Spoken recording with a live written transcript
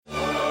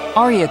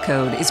Aria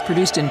Code is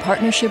produced in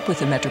partnership with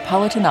the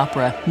Metropolitan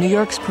Opera, New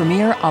York's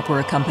premier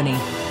opera company.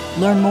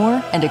 Learn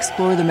more and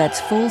explore the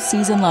Met's full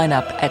season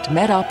lineup at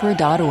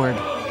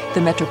metopera.org. The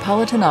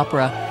Metropolitan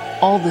Opera,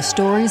 all the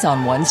stories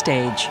on one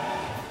stage.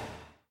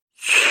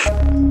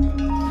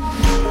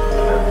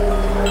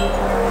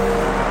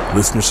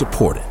 Listener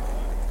supported.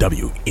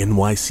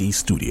 WNYC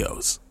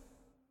Studios.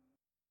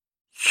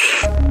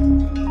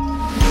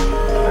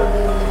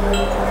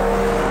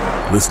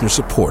 Listener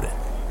supported.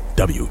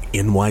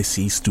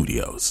 WNYC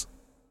Studios.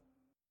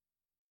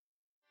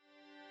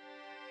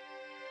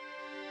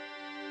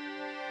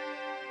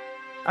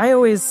 I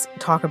always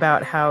talk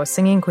about how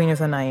singing Queen of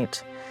the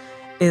Night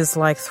is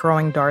like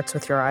throwing darts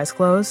with your eyes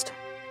closed.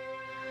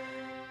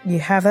 You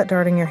have that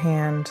dart in your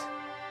hand.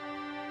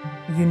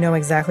 You know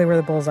exactly where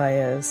the bullseye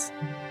is.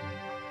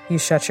 You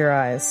shut your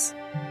eyes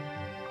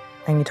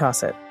and you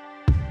toss it.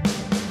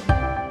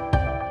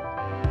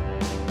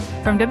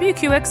 From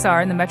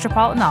WQXR and the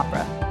Metropolitan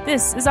Opera,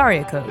 this is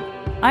Aria Code.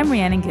 I'm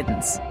Rhiannon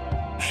Giddens.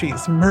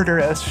 She's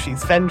murderous,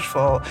 she's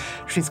vengeful,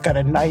 she's got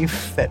a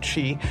knife that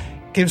she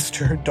gives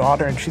to her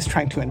daughter, and she's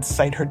trying to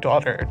incite her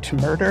daughter to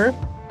murder.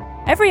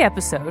 Every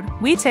episode,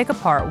 we take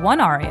apart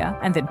one aria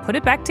and then put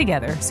it back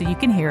together so you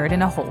can hear it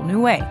in a whole new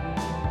way.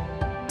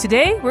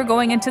 Today, we're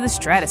going into the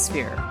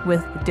stratosphere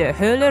with Die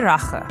Hölle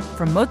Rache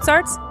from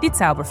Mozart's Die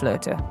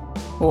Zauberflöte,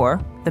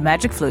 or the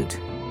Magic Flute.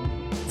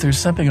 There's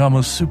something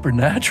almost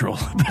supernatural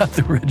about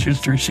the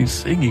register she's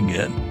singing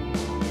in.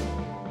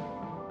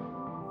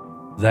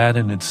 That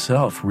in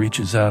itself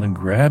reaches out and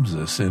grabs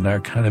us in our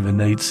kind of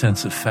innate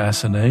sense of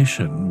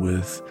fascination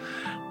with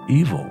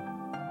evil.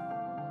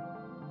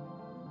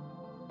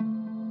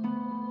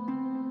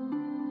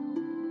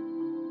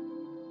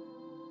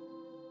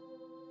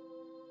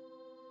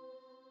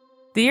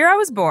 The year I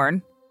was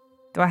born,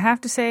 do I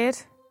have to say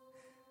it?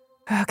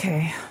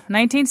 Okay,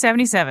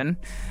 1977.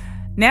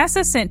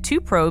 NASA sent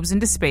 2 probes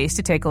into space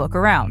to take a look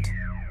around.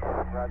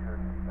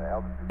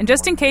 And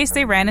just in case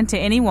they ran into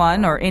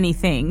anyone or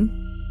anything,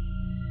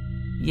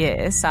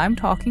 yes, I'm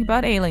talking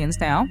about aliens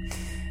now,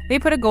 they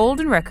put a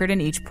golden record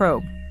in each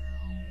probe.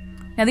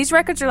 Now, these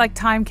records are like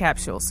time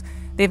capsules.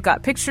 They've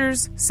got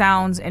pictures,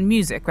 sounds, and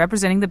music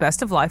representing the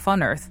best of life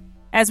on Earth,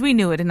 as we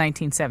knew it in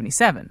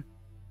 1977.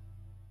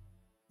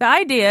 The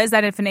idea is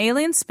that if an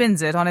alien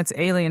spins it on its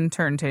alien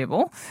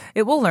turntable,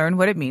 it will learn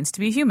what it means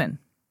to be human.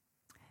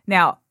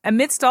 Now,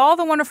 amidst all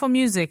the wonderful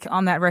music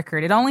on that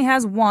record, it only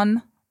has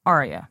one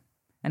aria.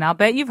 And I'll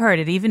bet you've heard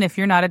it even if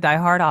you're not a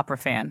diehard opera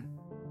fan.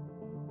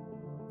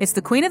 It's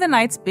the Queen of the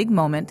Night's big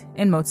moment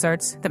in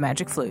Mozart's The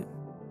Magic Flute.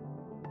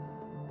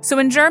 So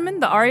in German,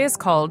 the aria is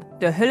called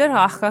Die Hölle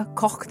Rache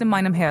kocht in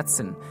meinem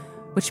Herzen,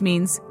 which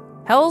means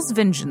Hell's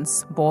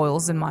vengeance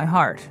boils in my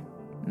heart.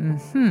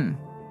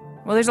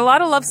 Well, there's a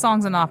lot of love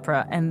songs in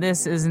opera, and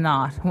this is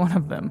not one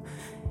of them.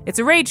 It's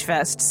a rage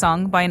fest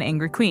sung by an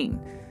angry queen.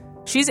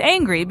 She's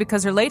angry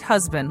because her late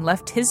husband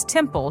left his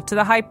temple to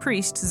the high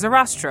priest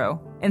Zarastro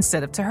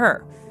instead of to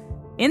her.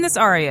 In this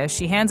aria,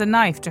 she hands a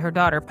knife to her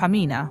daughter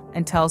Pamina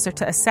and tells her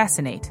to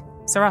assassinate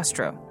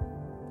Zarastro.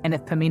 And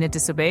if Pamina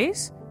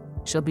disobeys,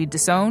 she'll be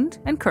disowned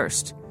and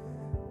cursed.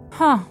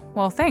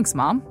 Well, thanks,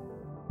 Mom.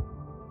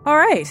 All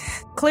right,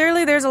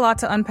 clearly there's a lot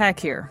to unpack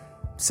here.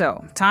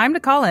 So, time to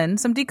call in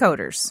some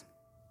decoders.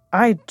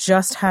 I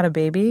just had a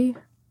baby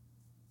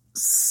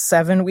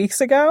 7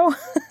 weeks ago.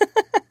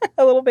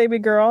 A little baby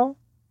girl.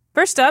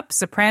 First up,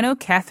 soprano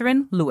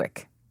Kathryn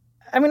Lewek.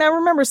 I mean, I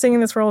remember singing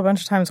this role a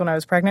bunch of times when I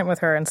was pregnant with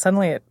her, and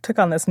suddenly it took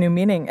on this new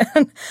meaning.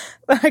 And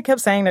I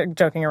kept saying it,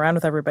 joking around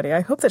with everybody,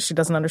 I hope that she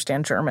doesn't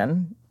understand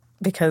German,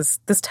 because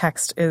this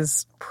text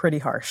is pretty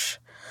harsh.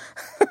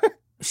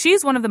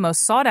 She's one of the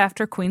most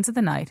sought-after queens of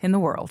the night in the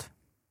world.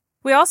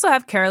 We also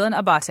have Carolyn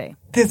Abbate.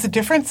 There's a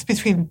difference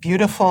between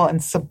beautiful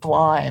and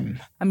sublime.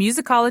 A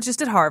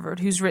musicologist at Harvard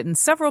who's written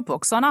several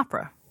books on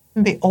opera.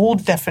 The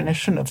old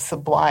definition of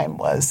sublime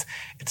was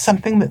it's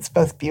something that's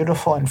both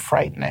beautiful and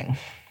frightening.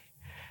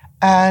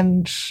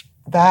 And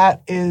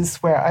that is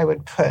where I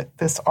would put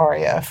this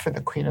aria for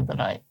the Queen of the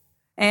Night.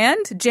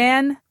 And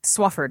Jan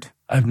Swafford.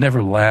 I've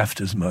never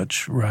laughed as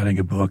much writing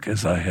a book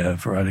as I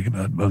have writing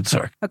about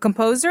Mozart. A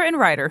composer and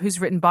writer who's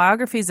written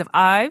biographies of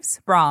Ives,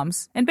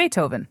 Brahms, and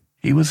Beethoven.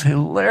 He was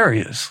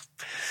hilarious,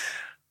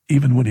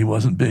 even when he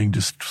wasn't being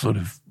just sort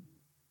of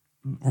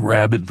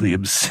rabidly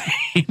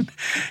obscene.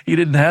 He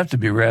didn't have to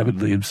be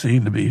rabidly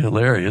obscene to be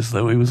hilarious,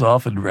 though he was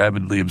often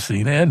rabidly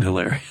obscene and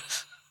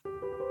hilarious.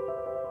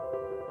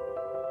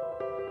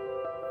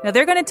 Now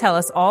they're going to tell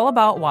us all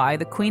about why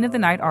the Queen of the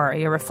Night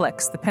aria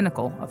reflects the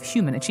pinnacle of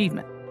human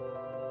achievement.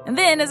 And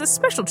then, as a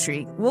special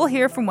treat, we'll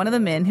hear from one of the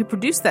men who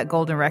produced that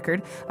golden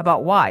record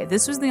about why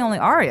this was the only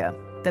aria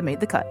that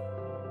made the cut.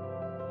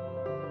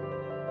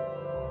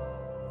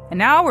 And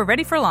now we're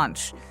ready for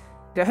launch.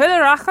 Die Hölle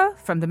Rache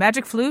from the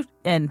Magic Flute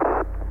in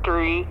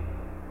 3,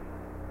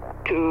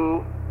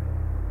 2,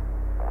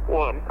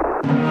 1.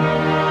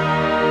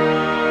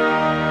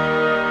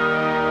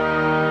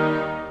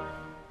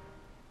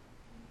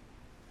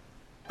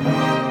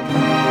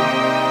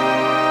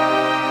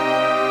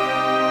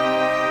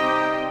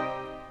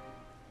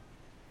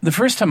 The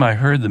first time I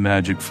heard the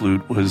Magic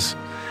Flute was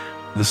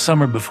the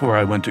summer before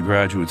I went to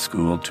graduate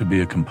school to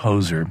be a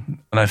composer.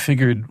 And I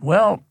figured,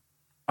 well,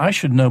 I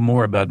should know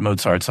more about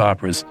Mozart's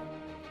operas.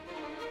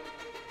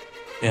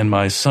 In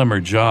my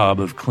summer job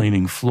of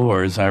cleaning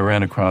floors, I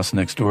ran across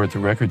next door at the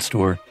record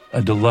store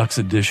a deluxe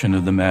edition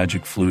of the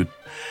Magic Flute.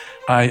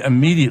 I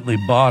immediately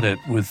bought it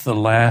with the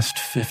last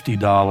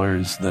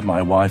 $50 that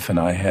my wife and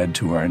I had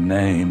to our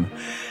name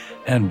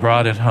and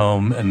brought it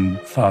home and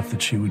thought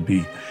that she would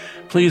be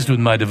pleased with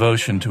my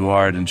devotion to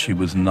art, and she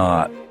was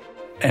not.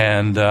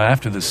 And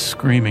after the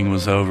screaming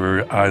was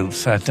over, I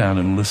sat down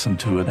and listened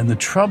to it. And the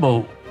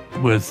trouble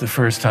with the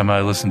first time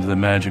I listened to the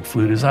Magic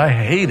Flute is I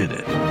hated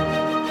it.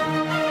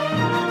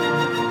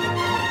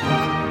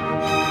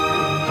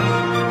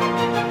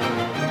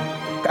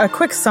 A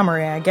quick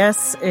summary, I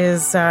guess,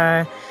 is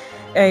a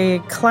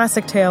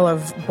classic tale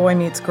of boy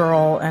meets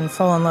girl and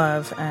fall in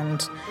love.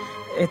 And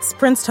it's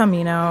Prince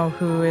Tamino,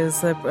 who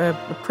is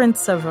a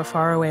prince of a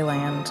faraway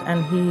land.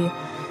 And he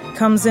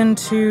comes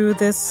into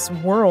this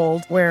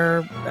world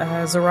where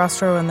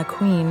Zarastro and the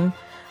Queen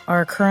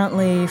are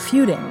currently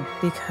feuding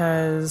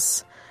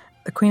because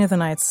the Queen of the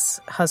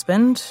Night's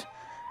husband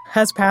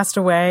has passed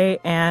away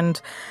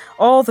and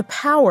all the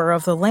power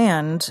of the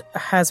land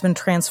has been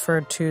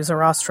transferred to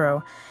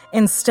Zarastro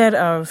instead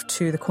of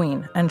to the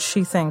Queen. And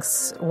she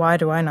thinks, why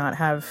do I not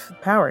have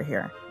power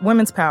here?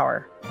 Women's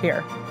power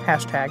here,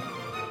 hashtag.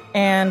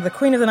 And the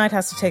Queen of the Night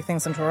has to take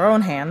things into her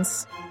own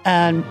hands.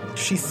 And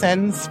she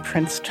sends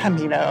Prince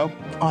Tamino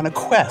on a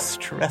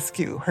quest to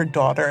rescue her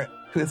daughter,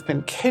 who has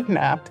been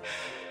kidnapped,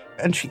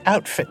 and she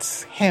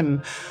outfits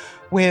him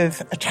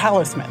with a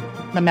talisman,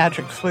 the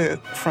Magic Flute,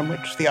 from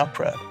which the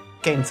opera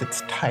gains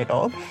its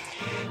title.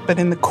 But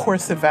in the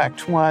course of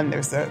Act 1,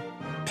 there's a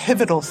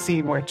pivotal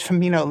scene where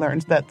Tamino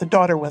learns that the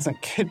daughter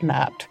wasn't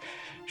kidnapped.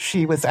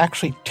 She was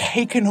actually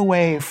taken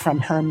away from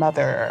her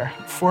mother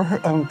for her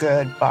own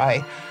good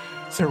by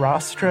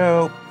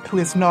Zarastro, who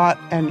is not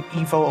an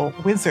evil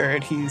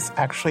wizard. He's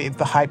actually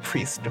the high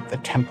priest of the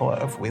Temple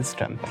of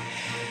Wisdom.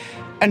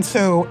 And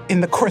so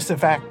in the course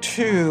of Act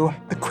 2,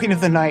 the Queen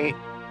of the Night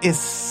is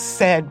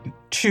said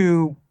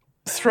to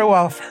throw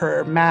off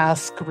her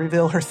mask,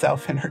 reveal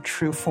herself in her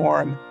true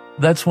form.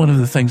 That's one of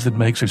the things that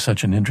makes her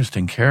such an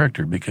interesting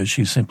character, because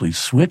she simply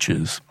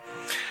switches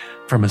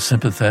from a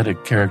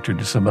sympathetic character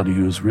to somebody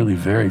who is really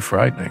very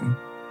frightening,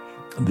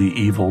 the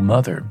evil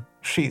mother.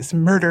 She's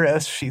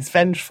murderous, she's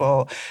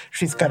vengeful,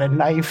 she's got a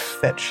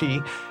knife that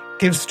she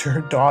gives to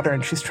her daughter,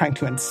 and she's trying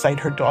to incite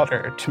her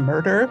daughter to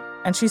murder.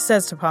 And she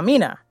says to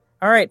Pamina,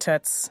 all right,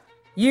 Toots,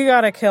 you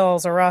gotta kill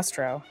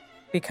Zarastro,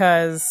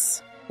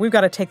 because we've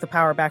got to take the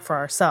power back for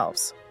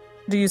ourselves.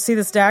 Do you see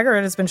this dagger?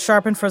 It has been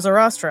sharpened for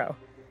Zarastro.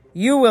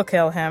 You will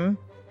kill him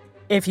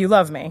if you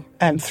love me.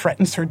 And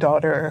threatens her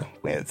daughter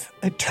with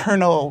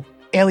eternal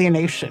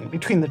alienation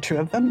between the two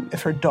of them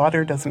if her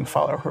daughter doesn't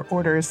follow her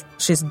orders.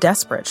 She's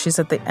desperate. She's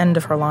at the end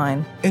of her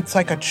line. It's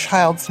like a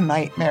child's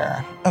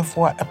nightmare of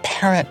what a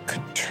parent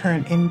could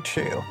turn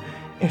into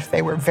if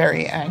they were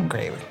very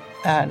angry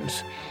and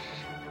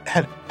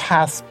had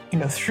passed,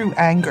 through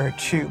anger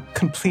to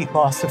complete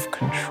loss of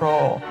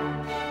control.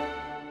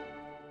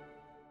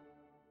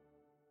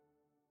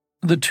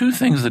 The two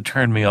things that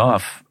turned me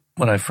off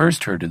when I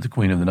first heard it, the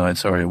Queen of the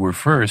Night's aria, were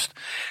first,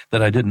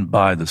 that I didn't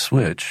buy the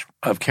switch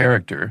of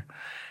character,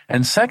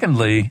 and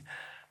secondly,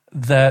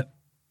 that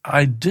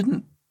I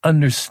didn't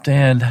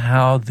understand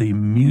how the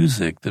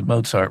music that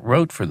Mozart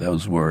wrote for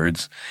those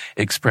words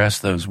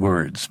expressed those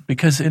words,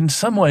 because in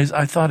some ways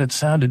I thought it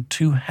sounded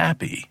too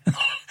happy.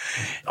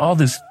 All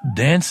this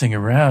dancing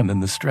around in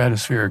the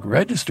stratospheric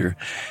register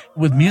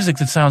with music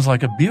that sounds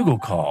like a bugle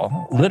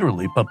call,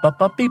 literally.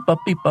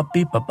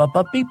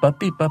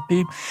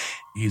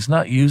 He's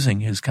not using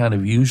his kind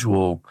of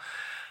usual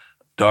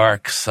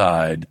dark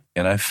side.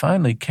 And I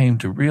finally came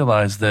to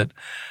realize that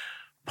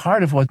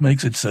part of what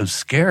makes it so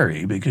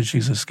scary, because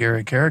she's a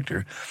scary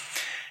character,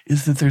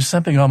 is that there's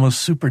something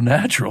almost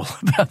supernatural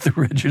about the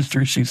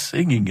register she's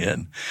singing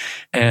in.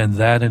 And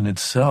that in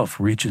itself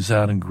reaches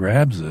out and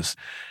grabs us,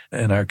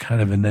 and our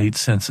kind of innate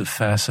sense of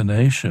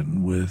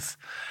fascination with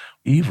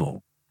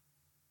evil.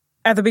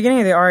 At the beginning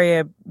of the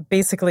aria,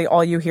 basically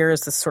all you hear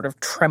is this sort of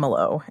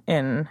tremolo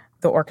in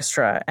the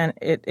orchestra, and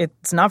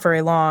it's not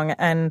very long.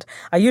 And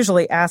I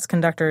usually ask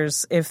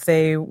conductors if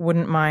they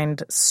wouldn't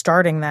mind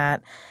starting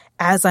that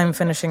as I'm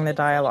finishing the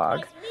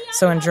dialogue.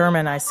 So in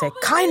German, I say,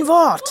 kein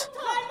Wort.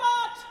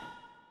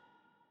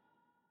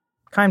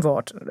 Kein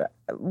Wort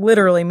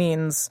literally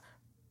means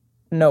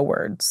no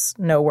words,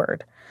 no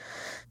word.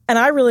 And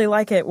I really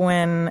like it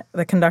when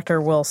the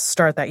conductor will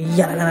start that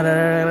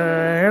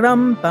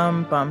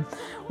bum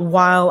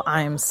while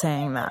I'm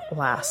saying that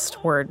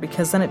last word,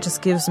 because then it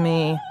just gives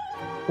me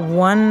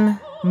one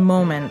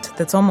moment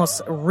that's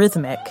almost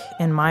rhythmic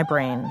in my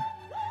brain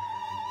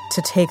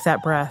to take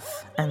that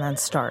breath and then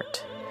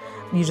start.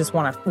 You just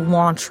want to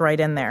launch right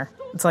in there.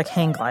 It's like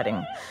hang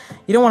gliding.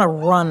 You don't want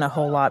to run a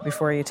whole lot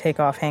before you take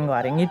off hang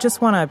gliding. You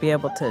just want to be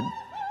able to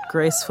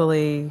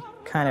gracefully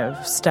kind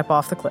of step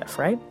off the cliff,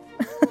 right?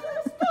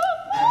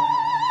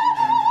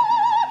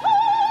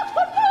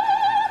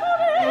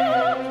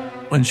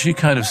 When she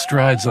kind of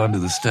strides onto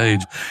the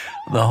stage,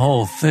 the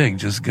whole thing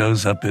just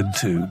goes up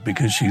into,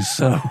 because she's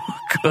so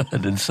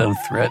good and so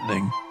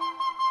threatening.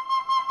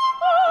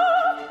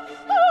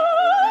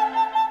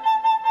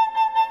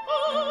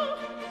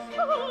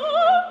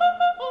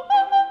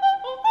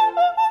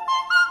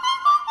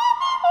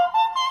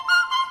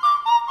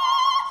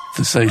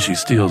 To say she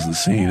steals the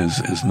scene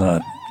is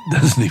not,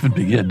 doesn't even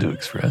begin to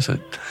express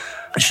it.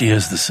 She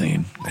is the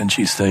scene, and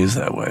she stays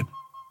that way.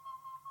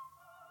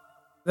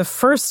 The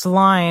first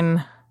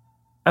line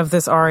of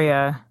this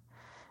aria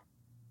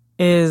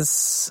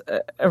is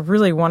a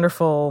really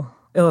wonderful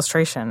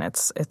illustration.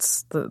 It's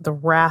the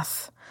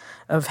wrath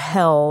of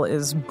hell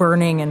is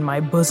burning in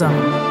my bosom.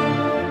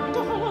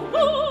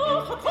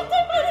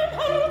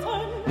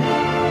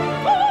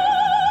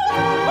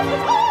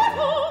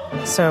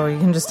 So you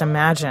can just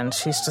imagine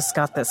she's just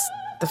got the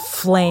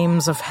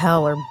flames of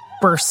hell are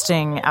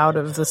bursting out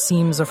of the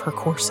seams of her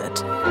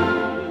corset.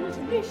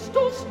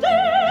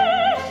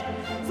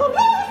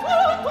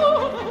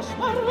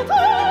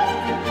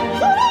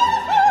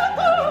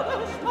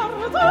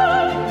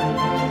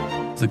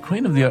 The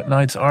Queen of the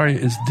Night's aria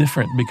is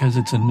different because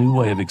it's a new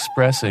way of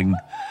expressing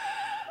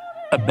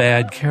a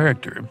bad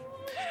character.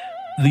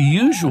 The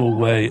usual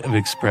way of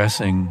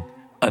expressing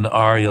an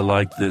aria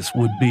like this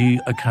would be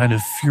a kind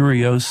of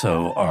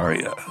furioso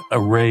aria, a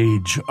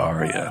rage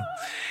aria.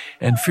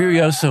 And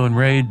furioso and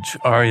rage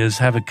arias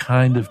have a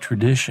kind of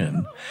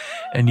tradition,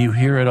 and you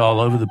hear it all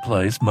over the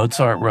place.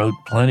 Mozart wrote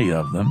plenty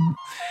of them,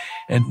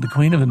 and the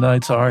Queen of the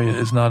Night's aria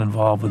is not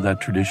involved with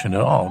that tradition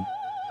at all.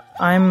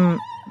 I'm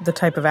the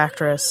type of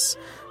actress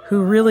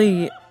who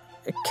really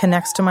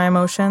connects to my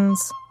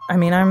emotions. I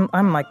mean,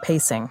 I'm like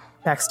pacing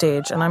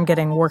backstage, and I'm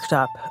getting worked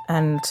up,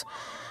 and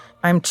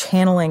I'm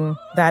channeling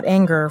that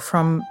anger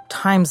from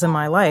times in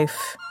my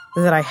life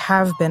that I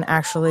have been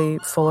actually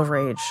full of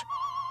rage.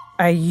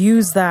 I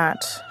use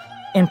that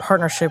in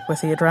partnership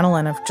with the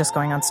adrenaline of just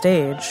going on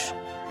stage.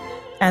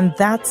 And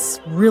that's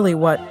really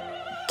what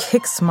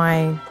kicks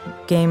my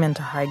game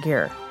into high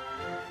gear.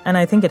 And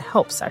I think it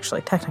helps,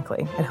 actually,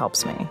 technically. It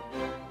helps me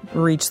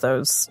reach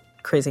those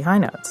crazy high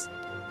notes.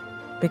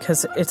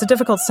 Because it's a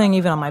difficult sing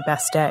even on my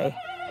best day.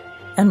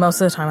 And most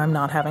of the time I'm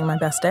not having my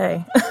best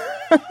day.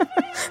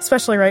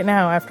 Especially right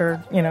now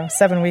after,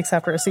 7 weeks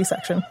after a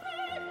C-section.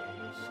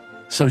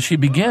 So she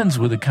begins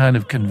with a kind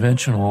of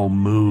conventional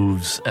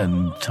moves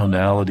and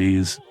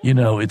tonalities.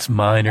 It's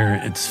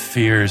minor, it's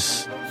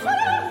fierce.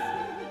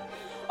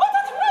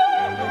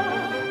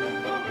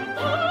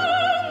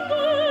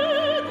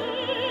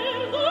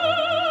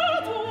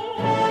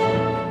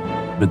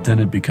 But then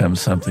it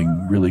becomes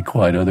something really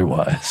quite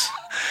otherwise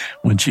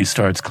when she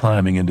starts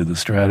climbing into the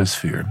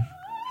stratosphere.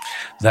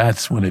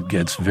 That's when it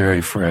gets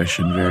very fresh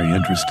and very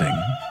interesting.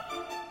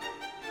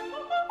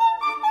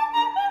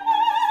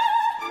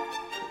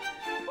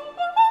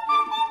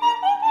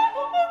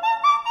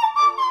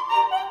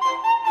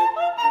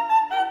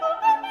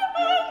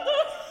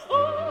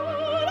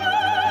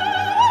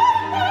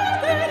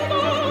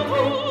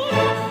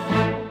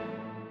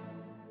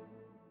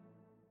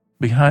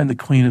 Behind the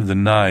Queen of the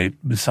Night,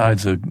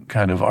 besides a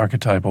kind of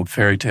archetypal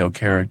fairy tale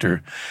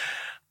character,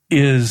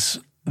 is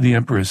the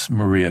Empress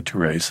Maria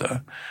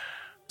Theresa,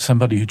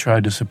 somebody who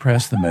tried to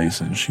suppress the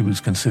Masons. She was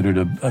considered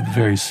a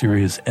very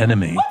serious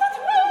enemy.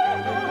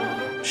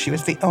 She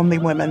was the only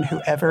woman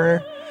who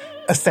ever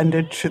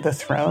ascended to the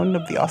throne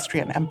of the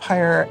Austrian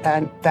Empire,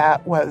 and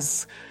that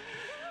was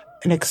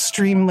an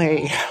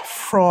extremely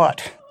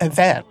fraught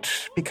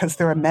event because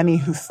there are many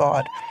who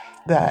thought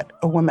that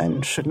a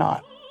woman should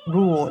not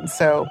rule, and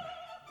so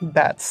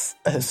that's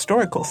a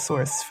historical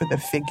source for the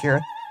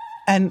figure.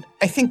 And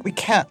I think we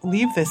can't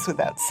leave this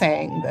without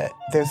saying that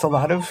there's a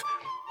lot of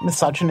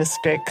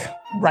misogynistic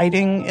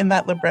writing in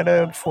that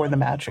libretto for the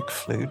Magic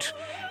Flute.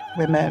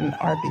 Women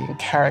are being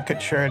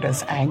caricatured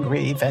as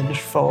angry,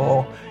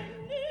 vengeful,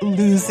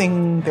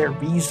 losing their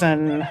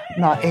reason,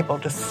 not able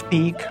to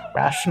speak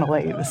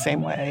rationally the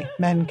same way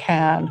men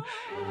can.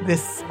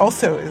 This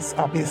also is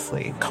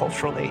obviously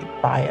culturally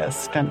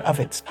biased and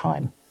of its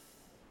time.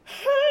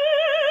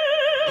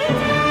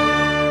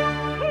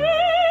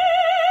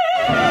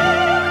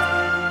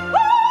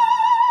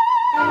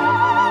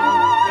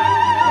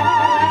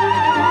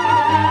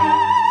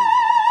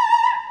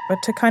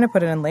 But to kind of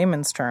put it in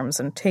layman's terms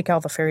and take all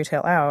the fairy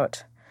tale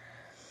out,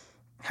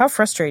 how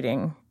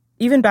frustrating,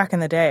 even back in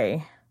the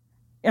day.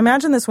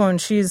 Imagine this woman,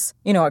 she's,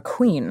 a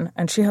queen,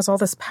 and she has all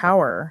this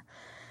power,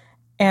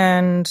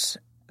 and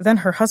then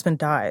her husband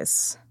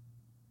dies.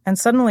 And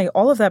suddenly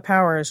all of that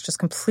power is just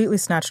completely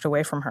snatched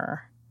away from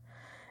her.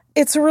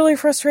 It's a really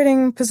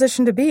frustrating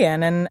position to be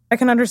in, and I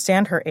can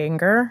understand her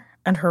anger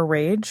and her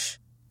rage.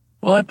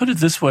 Well, I put it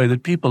this way,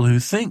 that people who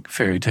think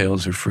fairy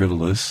tales are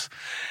frivolous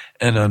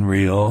and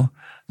unreal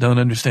don't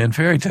understand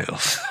fairy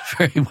tales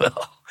very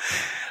well.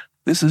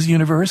 This is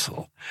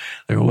universal.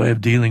 They're a way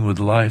of dealing with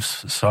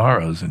life's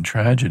sorrows and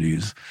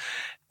tragedies.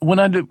 When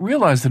I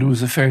realized that it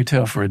was a fairy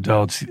tale for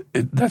adults,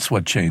 that's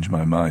what changed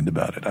my mind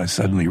about it. I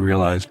suddenly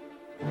realized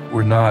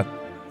we're not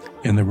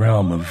in the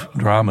realm of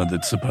drama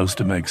that's supposed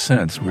to make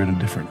sense. We're in a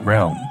different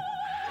realm.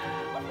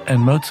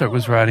 And Mozart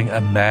was writing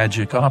a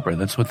magic opera.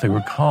 That's what they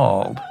were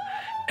called.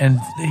 And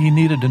he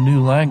needed a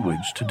new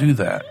language to do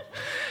that.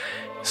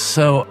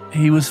 So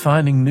he was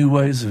finding new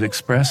ways of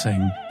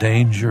expressing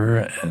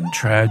danger and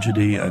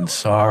tragedy and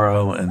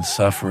sorrow and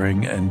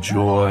suffering and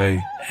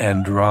joy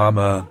and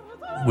drama,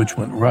 which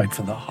went right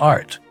for the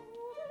heart.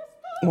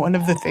 One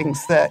of the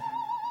things that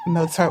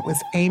Mozart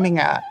was aiming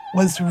at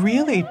was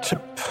really to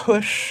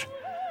push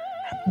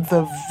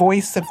the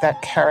voice of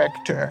that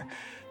character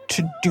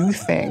to do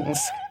things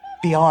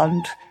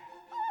beyond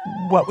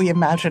what we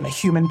imagine a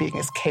human being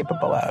is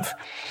capable of.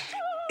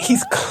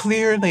 He's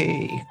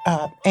clearly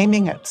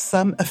aiming at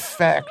some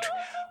effect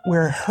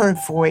where her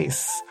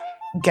voice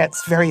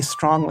gets very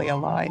strongly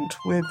aligned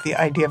with the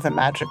idea of a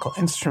magical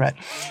instrument.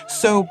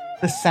 So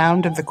the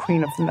sound of the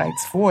Queen of the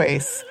Night's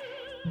voice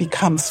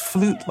becomes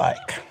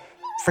flute-like.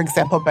 For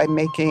example, by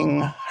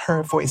making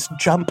her voice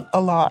jump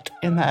a lot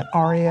in that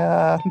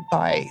aria,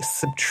 by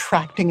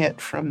subtracting it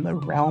from the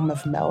realm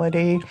of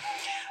melody,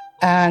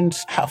 and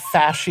how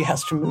fast she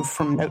has to move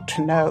from note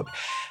to note.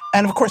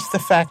 And of course, the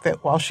fact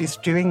that while she's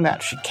doing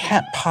that, she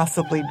can't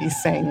possibly be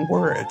saying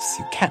words.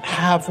 You can't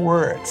have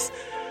words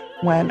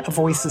when a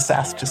voice is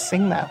asked to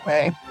sing that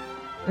way.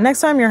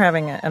 Next time you're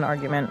having an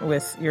argument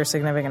with your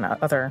significant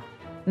other,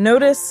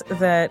 notice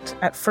that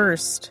at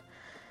first,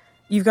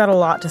 you've got a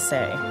lot to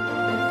say.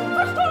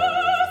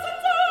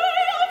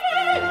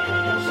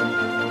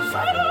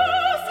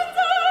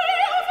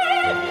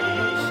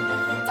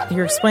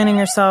 You're explaining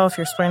yourself,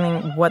 you're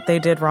explaining what they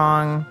did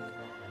wrong,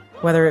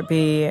 whether it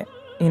be,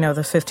 the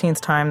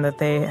 15th time that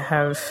they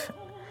have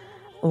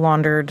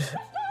laundered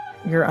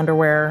your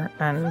underwear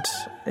and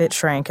it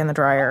shrank in the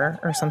dryer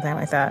or something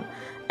like that.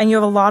 And you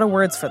have a lot of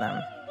words for them.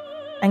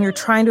 And you're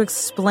trying to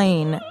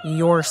explain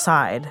your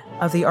side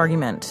of the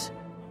argument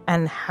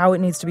and how it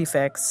needs to be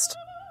fixed.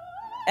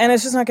 And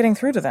it's just not getting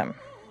through to them.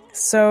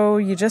 So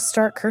you just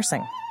start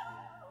cursing.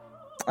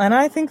 And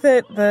I think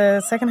that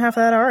the second half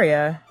of that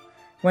aria,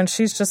 when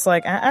she's just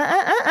like,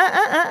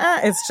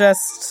 it's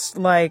just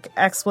like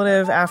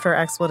expletive after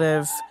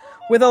expletive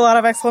with a lot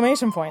of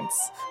exclamation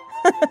points.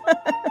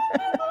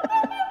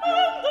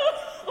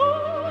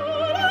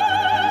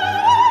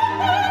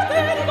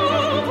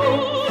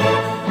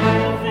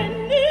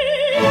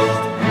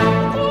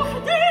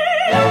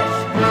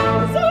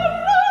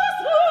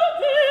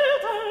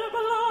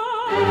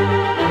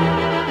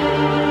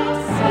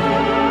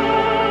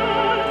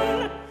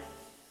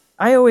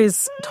 I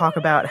always talk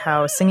about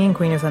how singing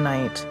Queen of the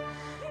Night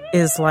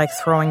is like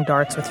throwing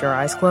darts with your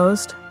eyes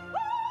closed.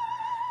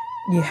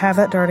 You have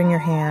that dart in your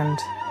hand.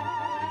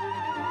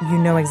 You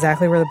know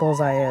exactly where the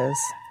bullseye is.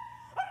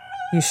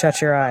 You shut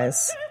your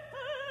eyes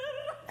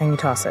and you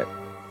toss it.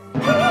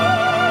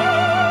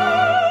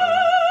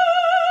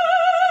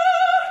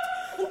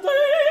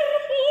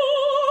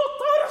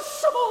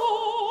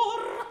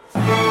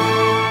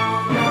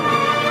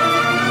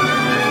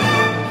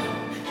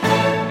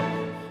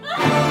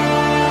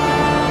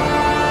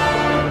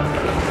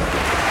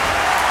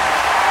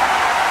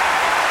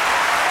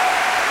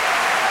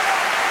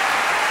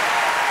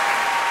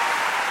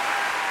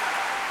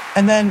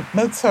 And then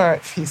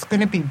Mozart, he's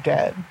going to be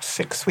dead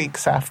 6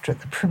 weeks after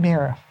the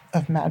premiere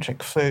of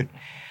Magic Flute.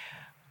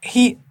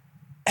 He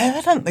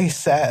evidently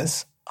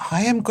says,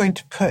 I am going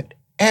to put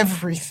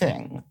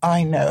everything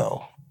I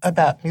know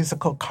about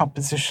musical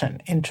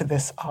composition into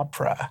this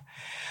opera.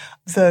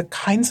 The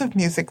kinds of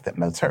music that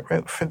Mozart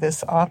wrote for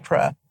this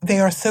opera, they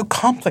are so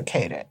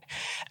complicated.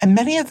 And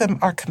many of them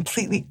are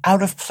completely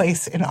out of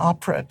place in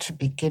opera to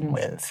begin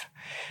with.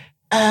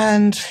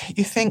 And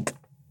you think,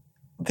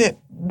 the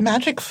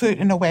Magic Flute,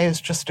 in a way, is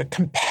just a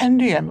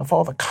compendium of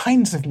all the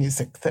kinds of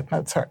music that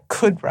Mozart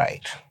could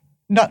write,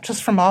 not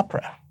just from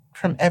opera,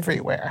 from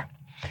everywhere.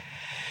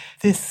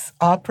 This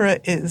opera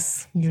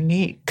is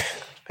unique.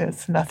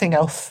 There's nothing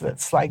else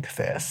that's like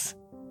this.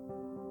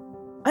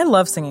 I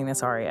love singing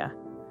this aria.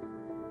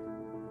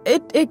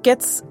 It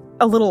gets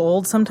a little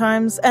old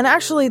sometimes, and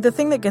actually the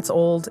thing that gets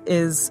old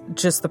is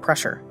just the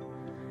pressure.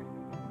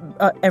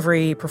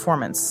 Every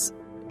performance,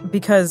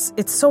 because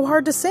it's so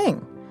hard to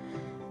sing.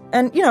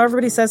 And,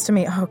 everybody says to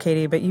me, oh,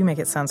 Katie, but you make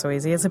it sound so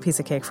easy. It's a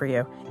piece of cake for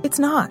you. It's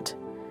not.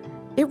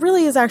 It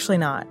really is actually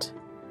not.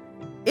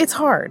 It's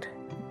hard.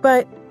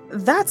 But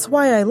that's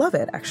why I love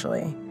it,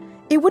 actually.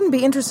 It wouldn't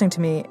be interesting to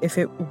me if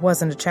it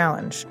wasn't a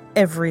challenge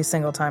every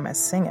single time I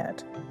sing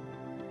it.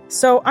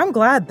 So I'm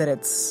glad that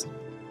it's,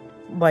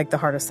 like, the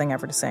hardest thing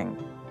ever to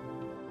sing.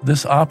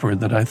 This opera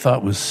that I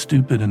thought was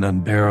stupid and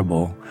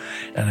unbearable,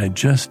 and I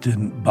just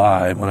didn't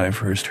buy when I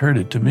first heard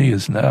it, to me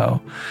is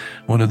now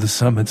one of the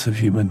summits of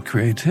human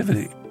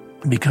creativity.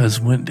 Because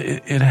when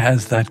it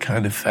has that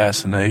kind of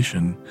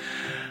fascination,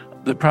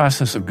 the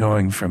process of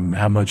going from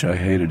how much I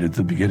hated it at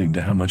the beginning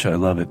to how much I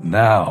love it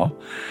now,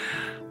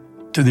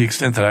 to the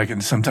extent that I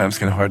sometimes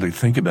can hardly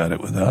think about it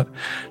without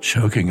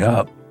choking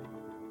up.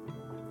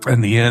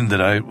 And the end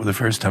that the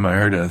first time I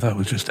heard it, I thought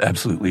was just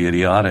absolutely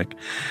idiotic.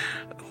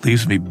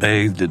 Leaves me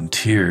bathed in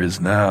tears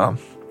now.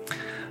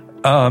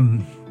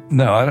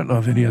 No, I don't know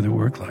of any other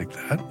work like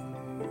that.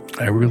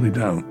 I really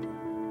don't.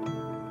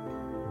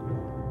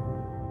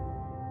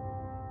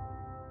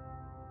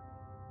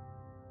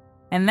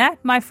 And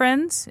that, my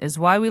friends, is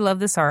why we love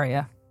this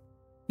aria.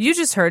 You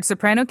just heard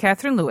soprano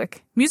Kathryn Lewek,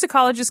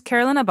 musicologist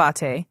Carolyn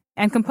Abbate,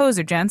 and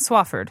composer Jan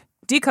Swafford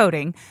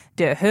decoding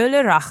De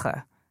Hölle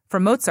Rache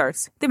from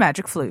Mozart's The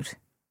Magic Flute.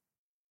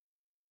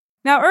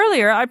 Now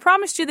earlier, I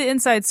promised you the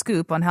inside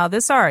scoop on how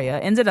this aria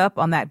ended up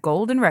on that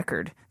golden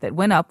record that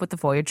went up with the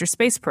Voyager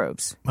space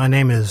probes. My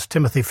name is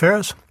Timothy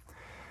Ferris.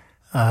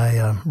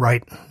 I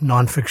write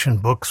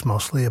nonfiction books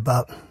mostly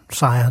about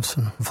science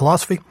and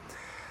philosophy,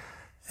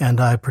 and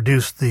I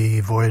produced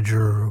the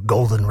Voyager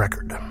golden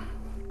record.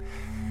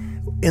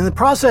 In the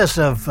process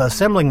of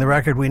assembling the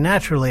record, we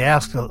naturally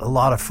asked a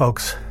lot of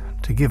folks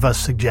to give us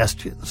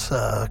suggestions,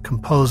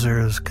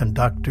 composers,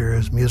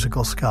 conductors,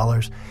 musical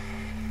scholars.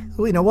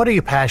 What are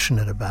you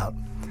passionate about?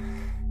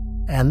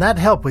 And that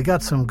helped. We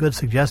got some good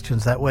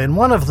suggestions that way. And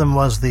one of them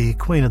was the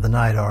Queen of the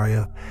Night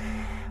aria.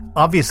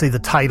 Obviously, the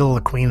title,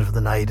 The Queen of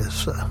the Night,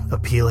 is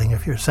appealing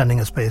if you're sending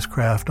a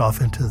spacecraft off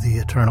into the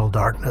eternal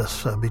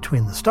darkness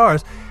between the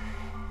stars.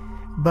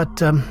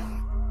 But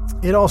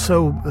it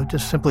also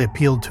just simply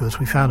appealed to us.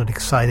 We found it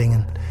exciting.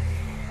 And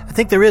I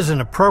think there is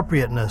an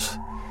appropriateness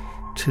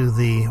to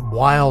the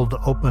wild,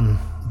 open,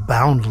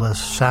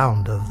 boundless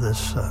sound of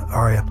this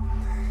aria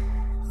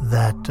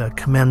that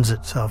commends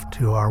itself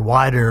to our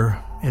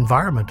wider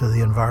environment, to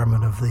the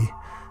environment of the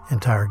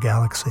entire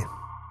galaxy.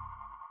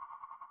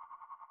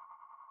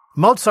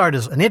 Mozart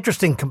is an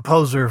interesting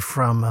composer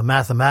from a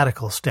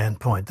mathematical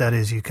standpoint. That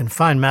is, you can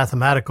find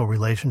mathematical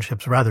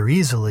relationships rather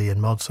easily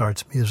in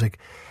Mozart's music.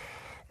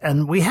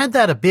 And we had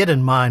that a bit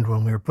in mind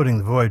when we were putting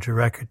the Voyager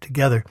record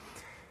together.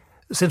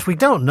 Since we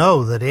don't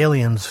know that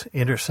aliens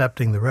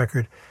intercepting the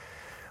record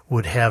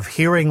would have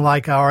hearing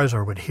like ours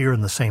or would hear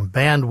in the same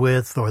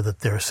bandwidth, or that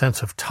their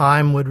sense of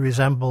time would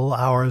resemble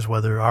ours,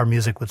 whether our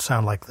music would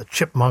sound like the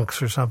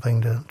Chipmunks or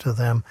something to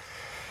them.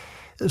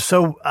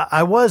 So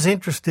I was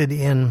interested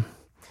in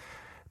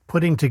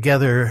putting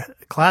together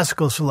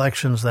classical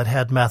selections that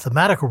had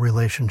mathematical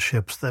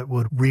relationships that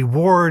would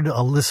reward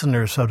a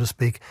listener, so to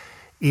speak,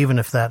 even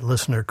if that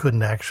listener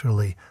couldn't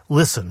actually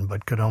listen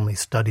but could only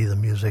study the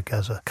music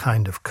as a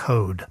kind of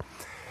code.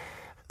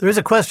 There is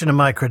a question of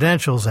my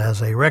credentials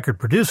as a record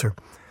producer.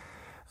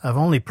 I've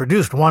only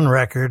produced one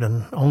record,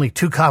 and only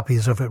 2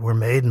 copies of it were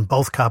made, and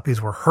both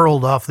copies were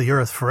hurled off the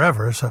earth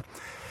forever, so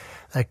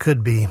that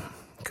could be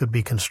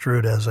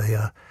construed as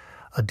a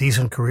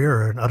decent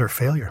career or an utter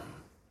failure.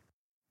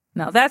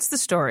 Now that's the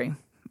story.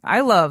 I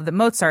love that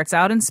Mozart's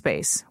out in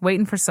space,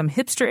 waiting for some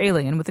hipster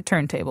alien with a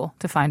turntable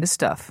to find his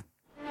stuff.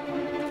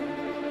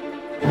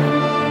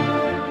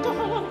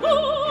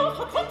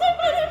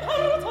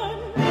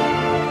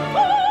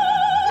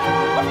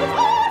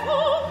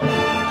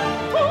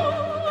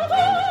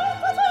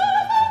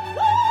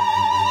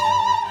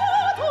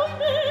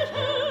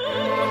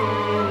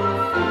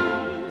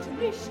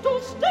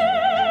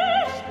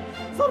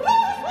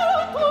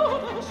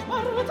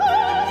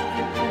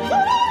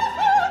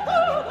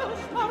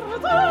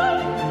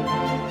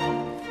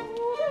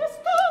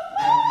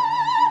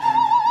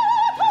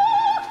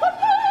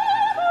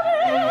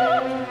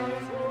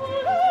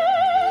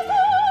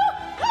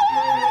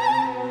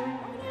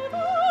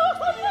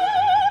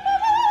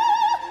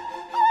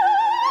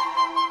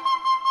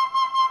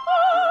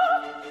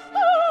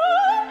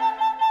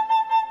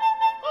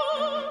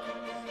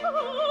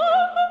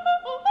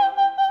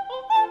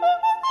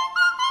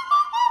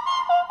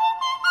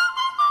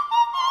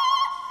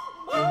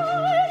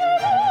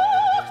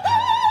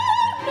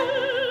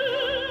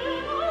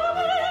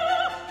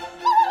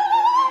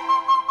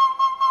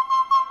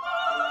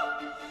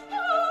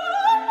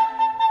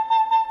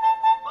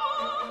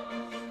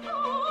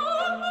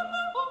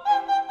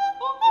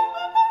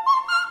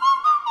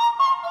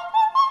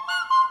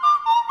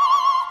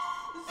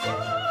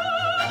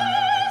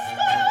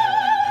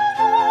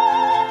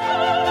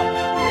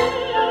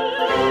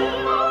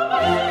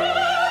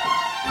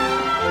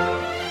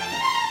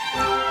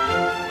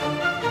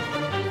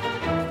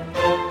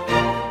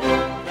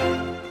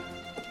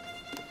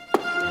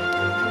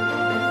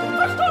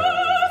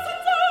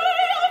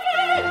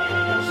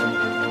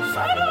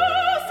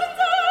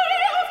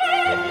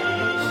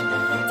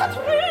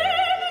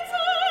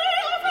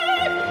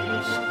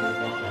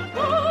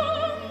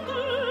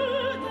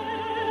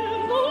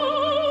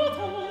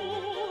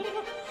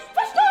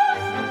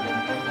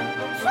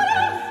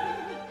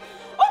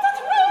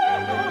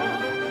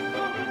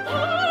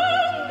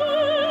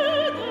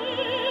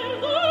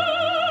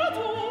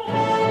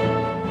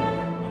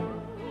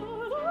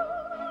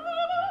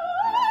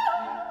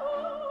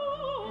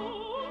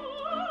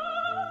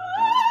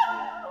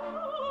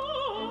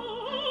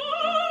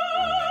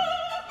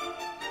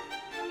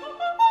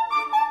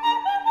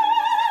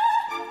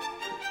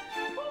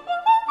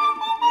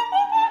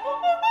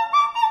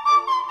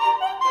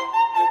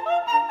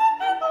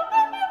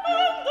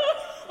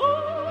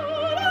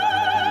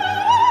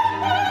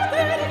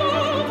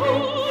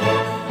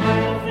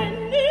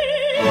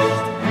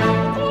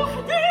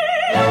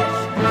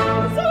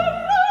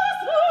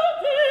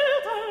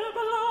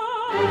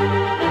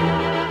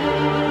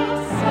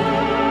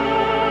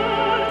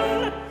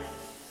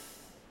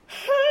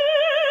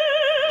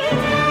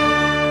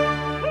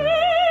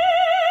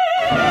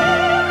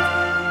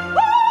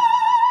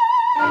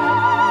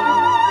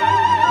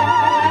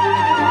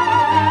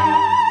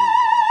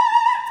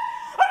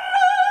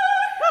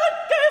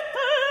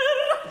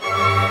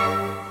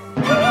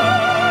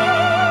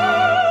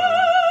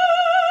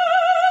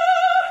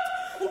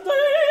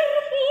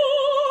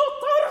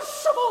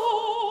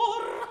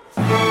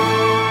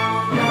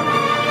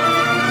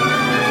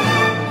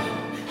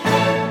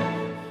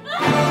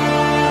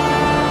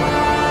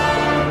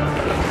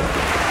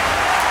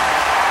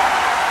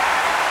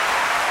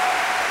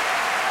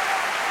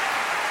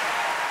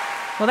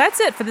 that's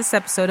it for this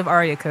episode of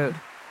Aria Code.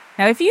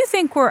 Now, if you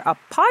think we're a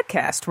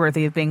podcast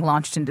worthy of being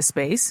launched into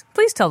space,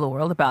 please tell the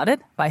world about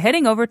it by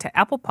heading over to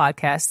Apple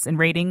Podcasts and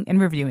rating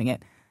and reviewing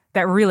it.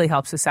 That really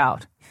helps us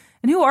out.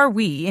 And who are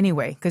we,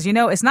 anyway? Because,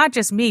 it's not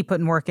just me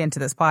putting work into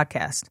this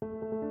podcast.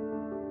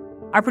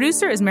 Our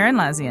producer is Marin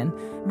Lazian,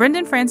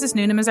 Brendan Francis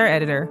Noonan is our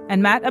editor,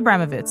 and Matt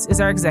Abramovitz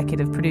is our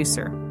executive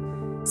producer.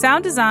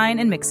 Sound design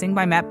and mixing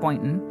by Matt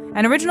Boynton,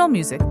 and original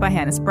music by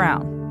Hannes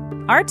Brown.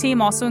 Our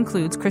team also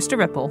includes Krista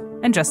Ripple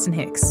and Justin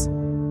Hicks.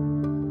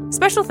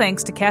 Special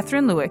thanks to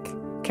Kathryn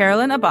Lewek,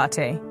 Carolyn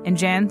Abbate, and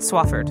Jan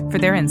Swafford for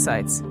their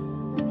insights.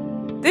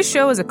 This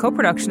show is a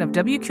co-production of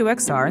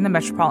WQXR and the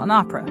Metropolitan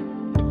Opera.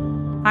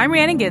 I'm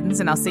Rhiannon Giddens,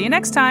 and I'll see you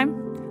next time.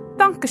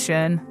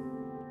 Dankeschön.